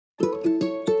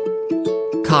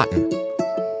Cotton.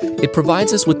 It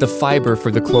provides us with the fiber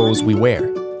for the clothes we wear,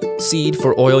 seed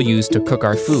for oil used to cook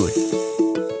our food,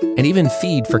 and even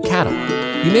feed for cattle.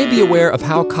 You may be aware of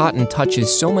how cotton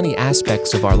touches so many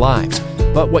aspects of our lives,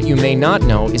 but what you may not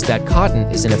know is that cotton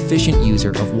is an efficient user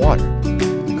of water.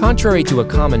 Contrary to a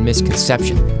common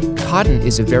misconception, cotton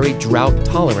is a very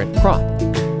drought-tolerant crop.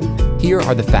 Here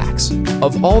are the facts.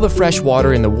 Of all the fresh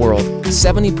water in the world,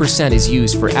 70% is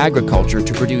used for agriculture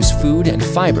to produce food and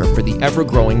fiber for the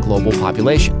ever-growing global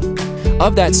population.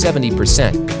 Of that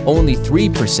 70%, only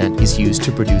 3% is used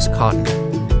to produce cotton.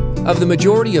 Of the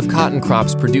majority of cotton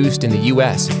crops produced in the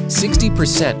U.S.,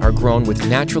 60% are grown with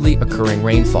naturally occurring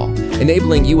rainfall,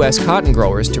 enabling U.S. cotton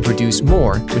growers to produce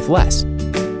more with less.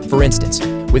 For instance,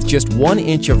 with just 1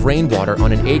 inch of rainwater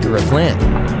on an acre of land,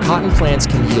 cotton plants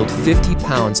can yield 50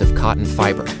 pounds of cotton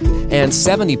fiber and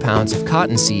 70 pounds of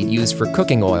cottonseed used for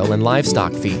cooking oil and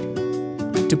livestock feed.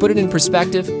 To put it in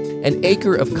perspective, an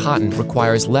acre of cotton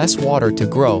requires less water to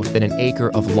grow than an acre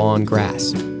of lawn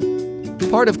grass.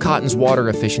 Part of cotton's water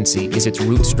efficiency is its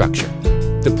root structure.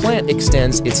 The plant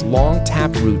extends its long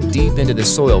taproot deep into the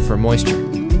soil for moisture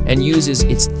and uses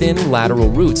its thin lateral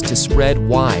roots to spread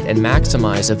wide and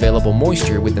maximize available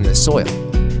moisture within the soil,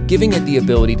 giving it the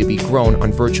ability to be grown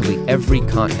on virtually every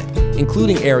continent,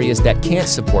 including areas that can't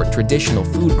support traditional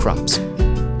food crops.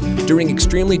 During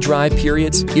extremely dry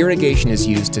periods, irrigation is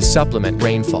used to supplement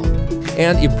rainfall,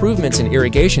 and improvements in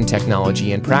irrigation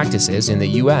technology and practices in the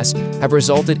U.S. have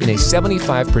resulted in a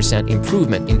 75%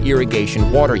 improvement in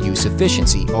irrigation water use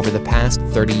efficiency over the past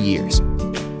 30 years.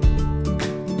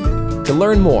 To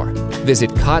learn more, visit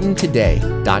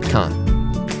cottontoday.com.